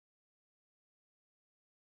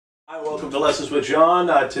Hi, welcome to Lessons with John.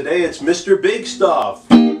 Today it's Mr. Big Stuff.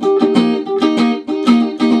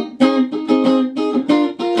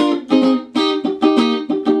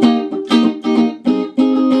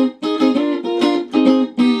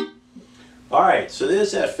 Alright, so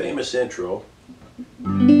there's that famous intro.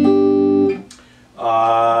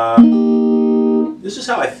 This is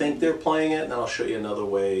how I think they're playing it, and I'll show you another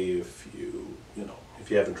way if you're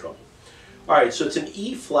having trouble. Alright, so it's an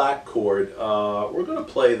E flat chord. We're going to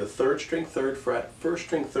play the 3rd string 3rd fret, 1st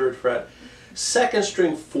string 3rd fret, 2nd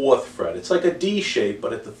string 4th fret. It's like a D shape,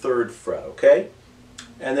 but at the 3rd fret, okay?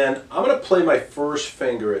 And then I'm going to play my first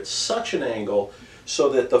finger at such an angle so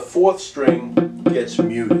that the 4th string gets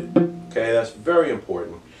muted. Okay, that's very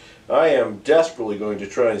important. I am desperately going to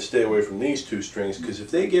try and stay away from these two strings because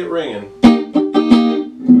if they get ringing,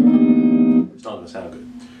 it's not going to sound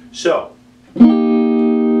good. So,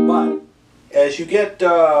 but as you get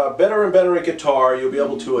better and better at guitar, you'll be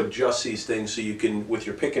able to adjust these things so you can, with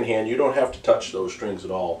your pick and hand, you don't have to touch those strings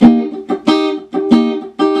at all.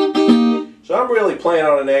 So I'm really playing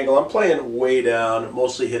on an angle. I'm playing way down,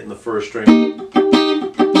 mostly hitting the 1st string.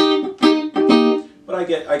 But I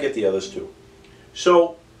get the others too.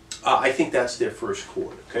 So I think that's their first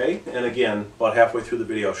chord, okay? And again, about halfway through the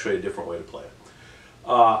video, I'll show you a different way to play it.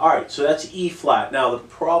 Alright, so that's E flat. Now the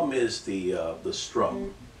problem is the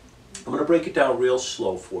strum. I'm going to break it down real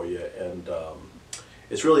slow for you, and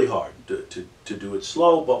it's really hard to do it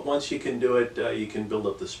slow, but once you can do it, you can build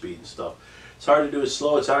up the speed and stuff. It's hard to do it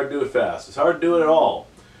slow, it's hard to do it fast, it's hard to do it at all.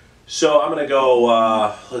 So I'm going to go,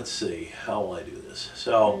 let's see, how will I do this?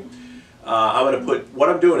 So I'm going to put, what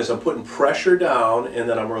I'm doing is I'm putting pressure down, and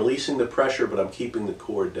then I'm releasing the pressure, but I'm keeping the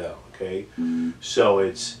chord down, okay? So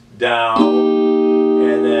it's down,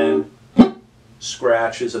 and then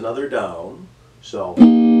scratch is another down, so,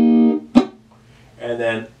 and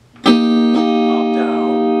then up,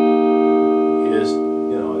 down is, I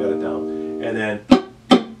got it down, and then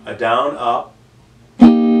a down, up,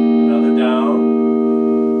 another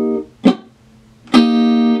down,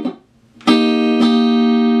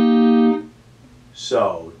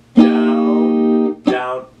 so down,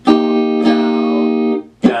 down, up, down,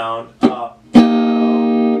 down, up,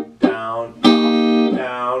 down, down, up, down,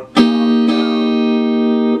 up,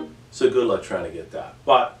 down. So good luck trying to get that.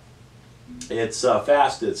 But it's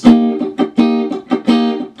fast. It's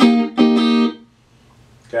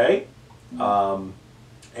okay.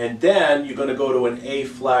 And then you're going to go to an A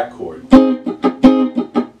flat chord.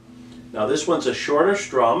 Now this one's a shorter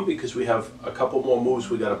strum because we have a couple more moves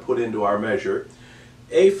we got to put into our measure.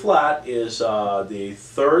 A flat is the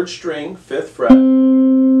 3rd string, 5th fret,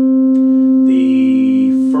 the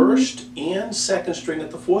 1st and 2nd string at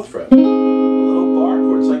the 4th fret. A little bar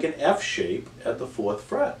chord. It's like an F shape at the 4th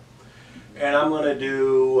fret. And I'm going to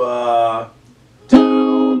do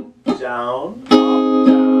down, down, up, down,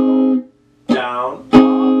 down, up,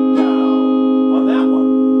 down on that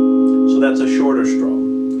one. So that's a shorter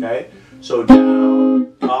strum, okay? So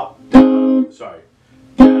down, up, down, sorry.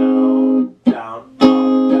 Down, down,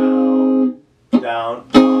 up, down, down,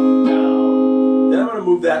 up, down. Then I'm going to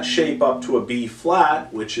move that shape up to a B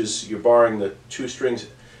flat, which is you're barring the 2 strings,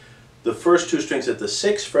 the first 2 strings at the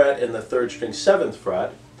 6th fret and the 3rd string 7th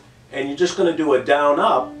fret. And you're just going to do a down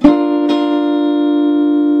up, and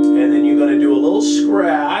then you're going to do a little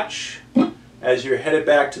scratch as you're headed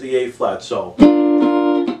back to the A flat. So,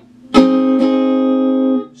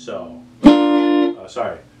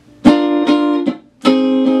 sorry.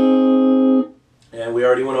 And we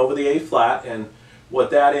already went over the A flat, and what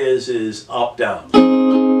that is up down.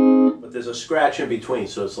 But there's a scratch in between,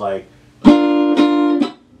 so it's like,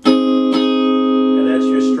 and that's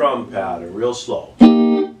your strum pattern, real slow.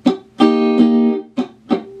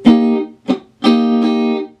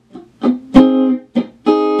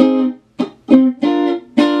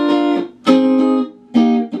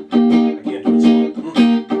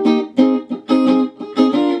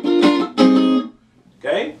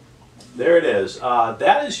 There it is.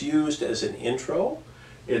 That is used as an intro.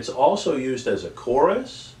 It's also used as a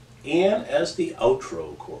chorus and as the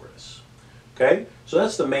outro chorus. Okay? So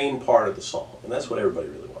that's the main part of the song, and that's what everybody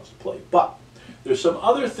really wants to play. But there's some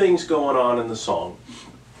other things going on in the song.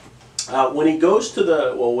 When he goes to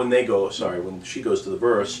the, well, when she goes to the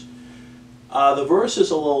verse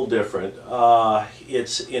is a little different.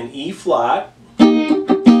 It's in E flat.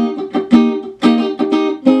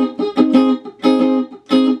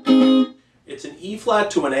 It's an E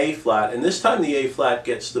flat to an A flat, and this time the A flat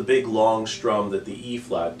gets the big long strum that the E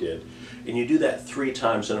flat did, and you do that 3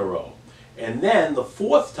 times in a row. And then the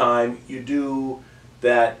 4th time you do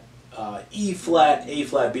that E flat, A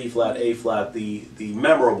flat, B flat, A flat, the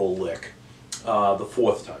memorable lick. the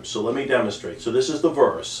fourth time. So let me demonstrate. So this is the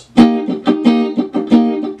verse.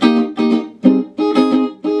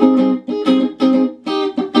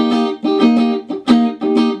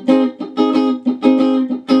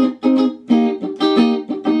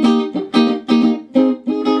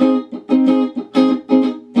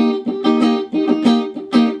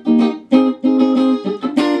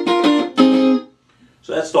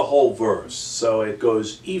 So that's the whole verse. So it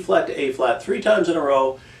goes E flat to A flat 3 times in a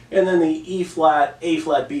row, and then the E flat, A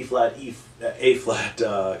flat, B flat, A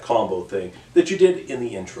flat combo thing that you did in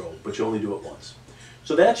the intro, but you only do it once.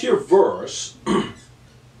 So that's your verse.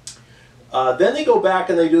 Then they go back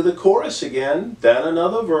and they do the chorus again, then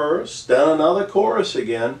another verse, then another chorus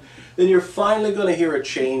again. Then you're finally going to hear a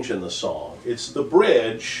change in the song. It's the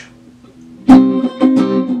bridge.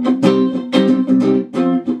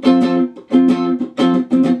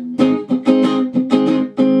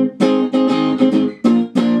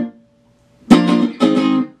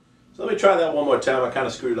 So let me try that one more time. I kind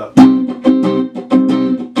of screwed it up.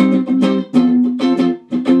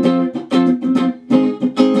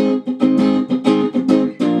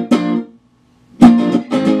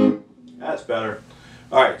 That's better.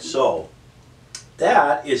 All right, so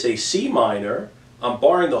that is a C minor. I'm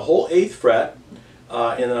barring the whole 8th fret,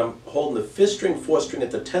 and then I'm holding the 5th string, 4th string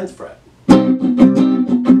at the 10th fret.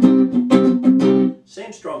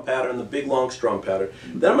 Same strum pattern, the big long strum pattern.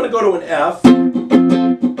 Then I'm going to go to an F.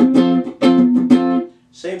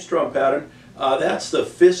 Same strum pattern. That's the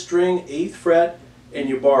 5th string, 8th fret, and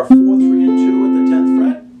you bar 4, 3, and 2 at the 10th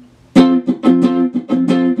fret.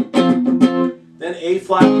 Then A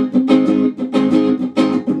flat.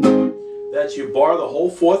 That's you bar the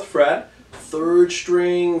whole 4th fret, 3rd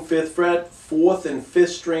string, 5th fret, 4th and 5th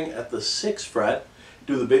string at the 6th fret.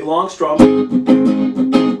 Do the big long strum.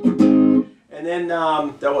 And then,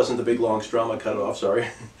 that wasn't the big long strum, I cut it off, sorry.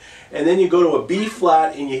 And then you go to a B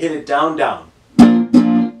flat and you hit it down, down.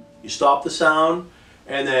 You stop the sound,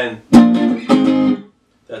 and then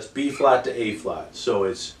that's B flat to A flat. So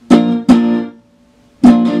it's,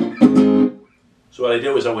 so what I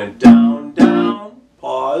did was I went down, down,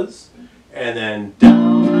 pause, and then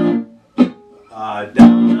down,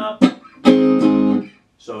 down, up.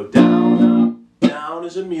 So down, up, down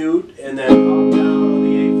is a mute, and then up, down on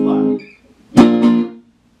the A flat.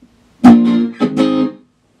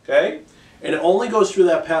 Okay? And it only goes through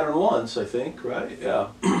that pattern once, I think, right? Yeah.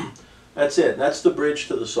 That's it. That's the bridge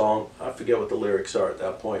to the song. I forget what the lyrics are at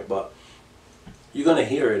that point, but you're going to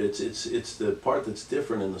hear it. It's the part that's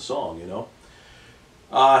different in the song, you know?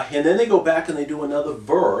 And then they go back and they do another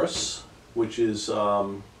verse, which is,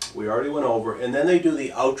 we already went over, and then they do the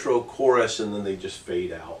outro chorus, and then they just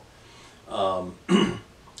fade out. I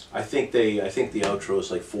think the outro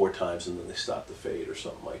is like 4 times, and then they stop the fade or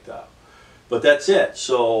something like that. But that's it.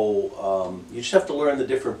 So you just have to learn the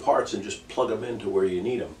different parts and just plug them into where you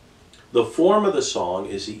need them. The form of the song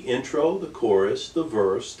is the intro, the chorus, the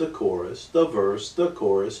verse, the chorus, the verse, the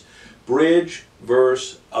chorus, bridge,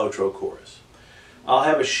 verse, outro, chorus. I'll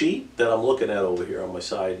have a sheet that I'm looking at over here on my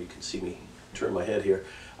side. You can see me turn my head here.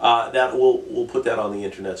 That we'll put that on the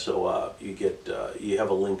internet, so you have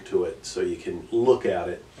a link to it, so you can look at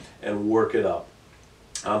it and work it up.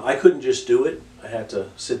 I couldn't just do it. I had to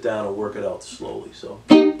sit down and work it out slowly. So.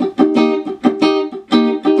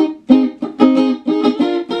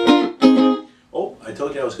 Oh, I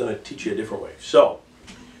told you I was going to teach you a different way. So,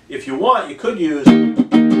 if you want, you could use.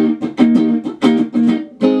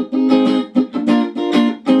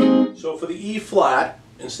 So for the E flat,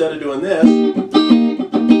 instead of doing this,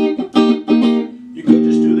 you could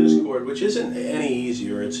just do this chord, which isn't any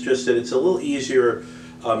easier. It's just that it's a little easier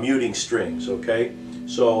muting strings, okay?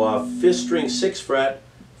 So 5th string, 6th fret,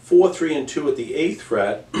 4, 3, and 2 at the 8th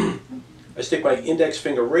fret. I stick my index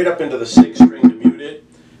finger right up into the 6th string to mute it.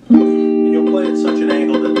 And you'll play at such an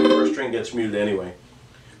angle that the 1st string gets muted anyway.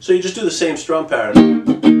 So you just do the same strum pattern.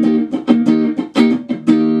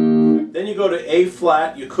 Then you go to A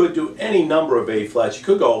flat. You could do any number of A flats. You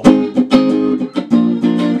could go. You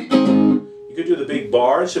could do the big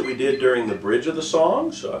bars that we did during the bridge of the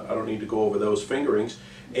song. So I don't need to go over those fingerings.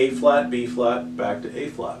 A flat, B flat, back to A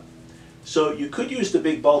flat. So you could use the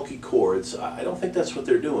big bulky chords. I don't think that's what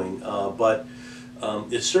they're doing, but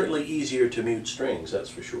it's certainly easier to mute strings, that's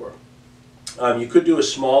for sure. You could do a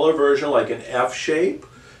smaller version like an F shape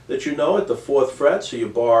that you know at the 4th fret. So you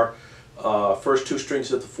bar first 2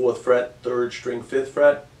 strings at the 4th fret, 3rd string, 5th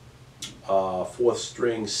fret, 4th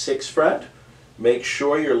string, 6th fret. Make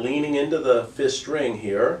sure you're leaning into the 5th string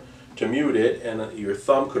here to mute it, and your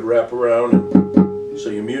thumb could wrap around, and so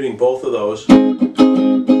you're muting both of those.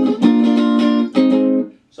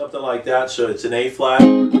 Something like that, so it's an A flat.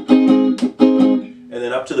 and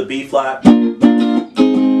then up to the B flat,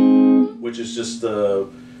 which is just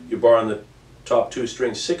you bar on the top 2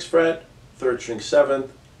 strings 6th fret, 3rd string 7th,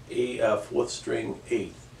 4th string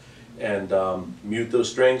 8th, and mute those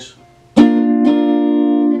strings.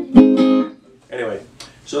 Anyway,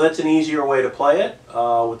 so that's an easier way to play it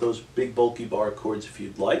with those big bulky bar chords if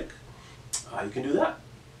you'd like. You can do that.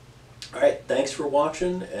 Alright, thanks for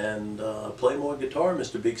watching, and play more guitar,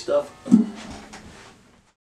 Mr. Big Stuff.